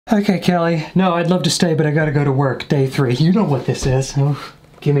Okay, Kelly. No, I'd love to stay, but I gotta go to work. Day 3. You know what this is. Oh,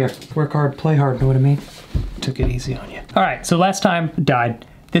 give me a work hard, play hard. Know what I mean? Took it easy on you. All right, so last time, died.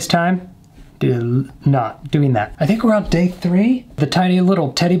 This time, not doing that. I think we're on day 3. The tiny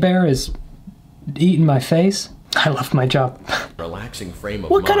little teddy bear is eating my face. I love my job. Relaxing frame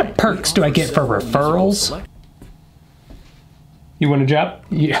of what kind of perks do I get for referrals? You want a job?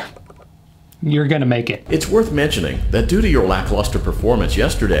 Yeah. You're gonna make it. It's worth mentioning that due to your lackluster performance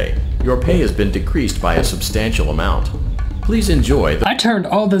yesterday, your pay has been decreased by a substantial amount. Please enjoy the— I turned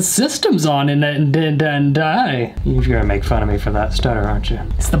all the systems on and you're gonna make fun of me for that stutter, aren't you?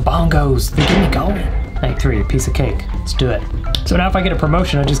 It's the bongos. They get me going. Night 3, a piece of cake. Let's do it. So now if I get a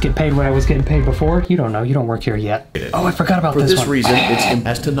promotion, I just get paid what I was getting paid before? You don't know. You don't work here yet. Oh, I forgot about this one. For this reason, it's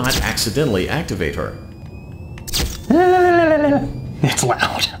as to not accidentally activate her. It's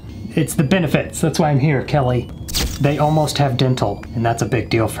loud. It's the benefits. That's why I'm here, Kelly. They almost have dental, and that's a big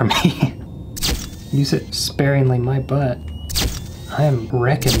deal for me. Use it sparingly, my butt. I am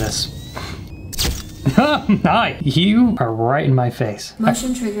wrecking this. Hi, you are right in my face.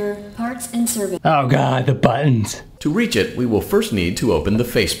 Motion trigger, parts in service. Oh God, the buttons. To reach it, we will first need to open the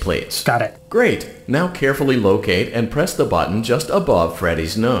face plates. Got it. Great. Now carefully locate and press the button just above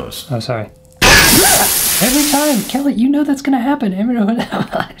Freddy's nose. Oh, sorry. Every time, Kelly, you know that's gonna happen. Every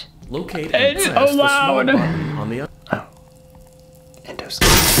time. Locate and press the small button on the other. Oh. Endoscope.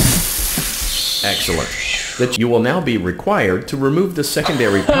 Excellent. That you will now be required to remove the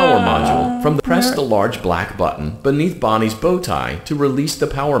secondary power module from the— press the large black button beneath Bonnie's bow tie to release the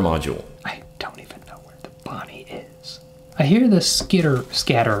power module. I don't even know where the Bonnie is. I hear the scatter,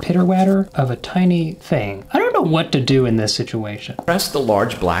 pitter-watter of a tiny thing. I don't know what to do in this situation. Press the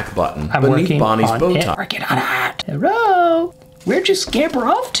large black button beneath Bonnie's bow tie. Working on it. Hello? Where'd you scamper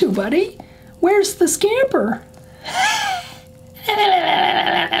off to, buddy? Where's the scamper?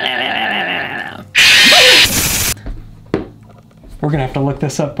 We're gonna have to look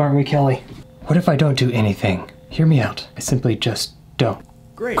this up, aren't we, Kelly? What if I don't do anything? Hear me out. I simply just don't.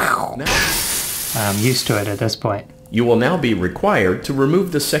 Great. Now I'm used to it at this point. you will now be required to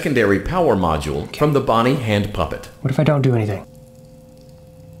remove the secondary power module from the Bonnie hand puppet. What if I don't do anything?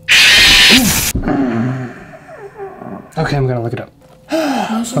 Okay, I'm gonna look it up.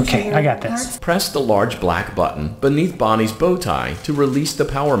 Okay, I got this. Press the large black button beneath Bonnie's bow tie to release the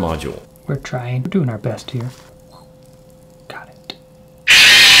power module. We're trying. We're doing our best here. Got it.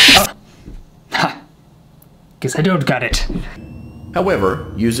 Oh. Ha! Guess I don't got it.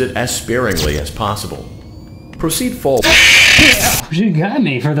 However, use it as sparingly as possible. Proceed forward. She got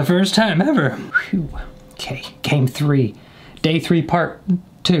me for the first time ever. Whew. Okay, game 3. Day 3, part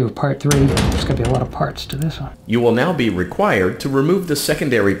 2, part 3. There's gonna be a lot of parts to this one. You will now be required to remove the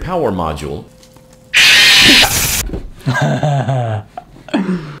secondary power module.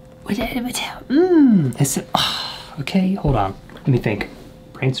 Is it, okay, hold on. Let me think.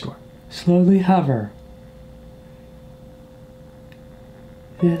 Brainstorm. Slowly hover.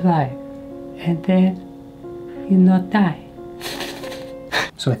 This light. And then you'll not die.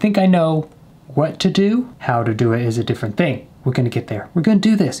 So I think I know what to do. How to do it is a different thing. We're gonna get there. We're gonna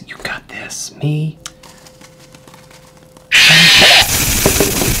do this. You got this. Me.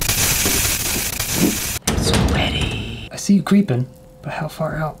 I'm so ready. I see you creeping, but how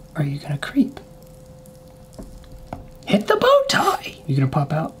far out are you gonna creep? Hit the bow tie. You gonna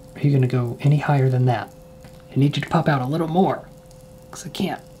pop out? Or are you gonna go any higher than that? I need you to pop out a little more, because I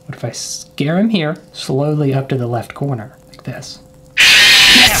can't. What if I scare him here, slowly up to the left corner, like this?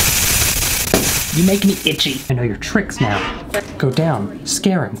 You make me itchy. I know your tricks now. Go down,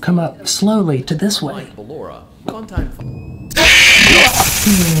 scare him, come up slowly to this way.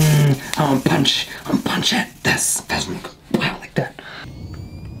 I'm punch at this. Wow, like that.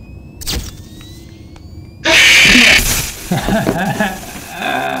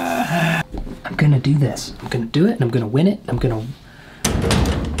 I'm gonna do this. I'm gonna do it, and I'm gonna win it. I'm gonna...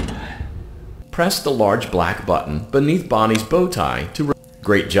 Press the large black button beneath Bonnie's bow tie to...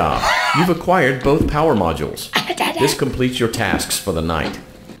 Great job. You've acquired both power modules. This completes your tasks for the night.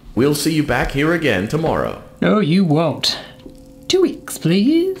 We'll see you back here again tomorrow. No, you won't. 2 weeks,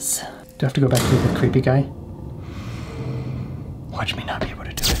 please. Do I have to go back to the creepy guy? Watch me not be able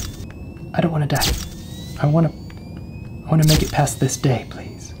to do it. I don't want to die. I want to make it past this day,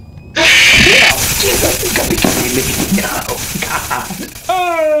 please. No! Jesus, you gotta be kidding me. No, God.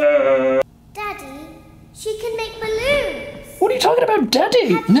 Daddy, she can make balloons. What are you talking about,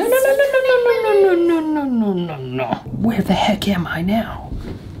 Daddy? No. Where the heck am I now?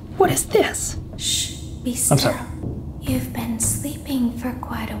 What is this? Shh, be still. I'm sorry. You've been sleeping for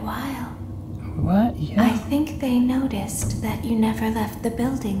quite a while. What? Yeah. I think they noticed that you never left the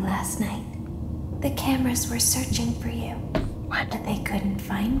building last night. The cameras were searching for you. What? But they couldn't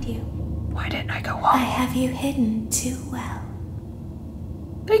find you. Why didn't I go I home? have you hidden too well.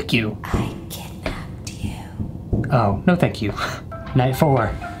 Thank you. I kidnapped you. Oh, no thank you. Night 4.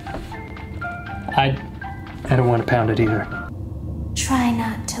 I don't want to pound it either. Try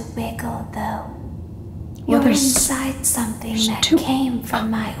not to wiggle, though. Well, You're there's inside something that two- came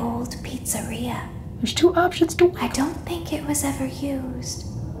from my old pizzeria. There's 2 options to I don't think it was ever used.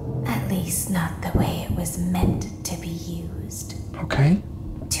 At least not the way it was meant to be used. Okay,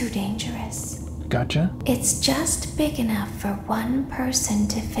 Too dangerous. gotcha. It's just big enough for one person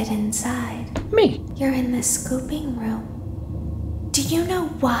to fit inside. Me. You're in the scooping room. Do you know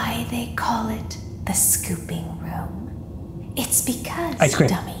why they call it the scooping room? It's because, Ice cream.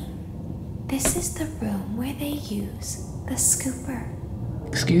 dummy, this is the room where they use the scooper.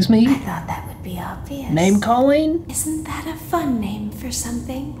 Excuse I me? thought that would be obvious. Name calling? Isn't that a fun name for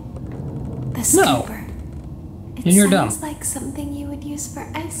something? The No. scooper. It And you're dumb. sounds like something you would use for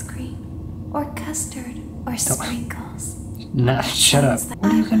ice cream, or custard, or sprinkles. Nah, shut up. Sounds like-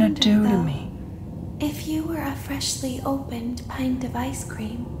 What are you I gonna wonder, do to though, me? If you were a freshly opened pint of ice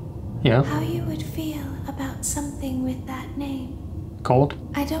cream, Yeah, how you would feel about something with that name. cold?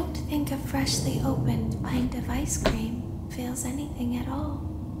 I don't think a freshly opened pint of ice cream feels anything at all.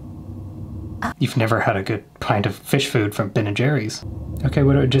 You've never had a good pint of fish food from Ben & Jerry's. Okay,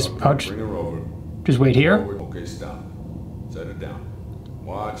 what do I I'll Bring her over. just wait here? Okay, stop. Set it down.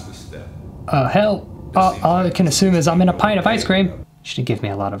 Watch the step. Hell, all I can assume is I'm in a pint of ice cream. She didn't give me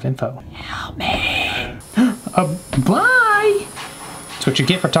a lot of info. Help me. Bye. That's what you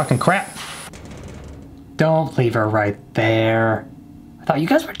get for talking crap. Don't leave her right there. I thought you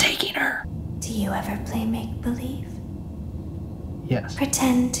guys were taking her. Do you ever play make-believe? Yes.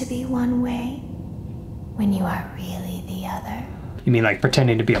 Pretend to be one way when you are really the other? You mean like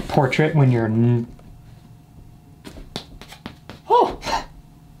pretending to be a portrait when you're Oh!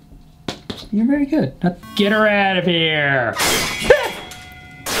 You're very good. Now get her out of here!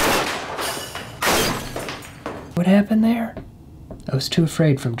 What happened there? I was too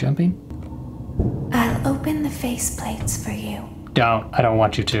afraid from jumping. I'll open the faceplates for you. Don't. I don't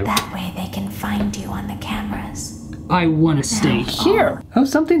want you to. That way they can find you on the cameras. I want to stay Now here. Oh,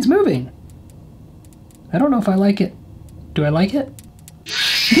 something's moving. I don't know if I like it. Do I like it?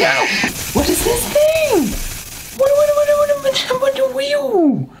 No! What is this thing? What do we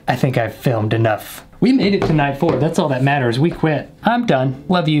do? I think I've filmed enough. We made it to night 4. That's all that matters. We quit. I'm done.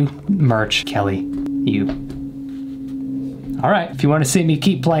 Love you, Merch, Kelly. You. All right, if you want to see me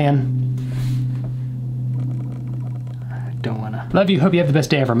keep playing. I don't want to. Love you. Hope you have the best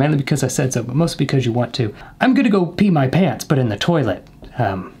day ever. Mainly because I said so, but mostly because you want to. I'm going to go pee my pants, but in the toilet.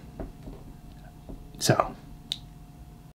 So.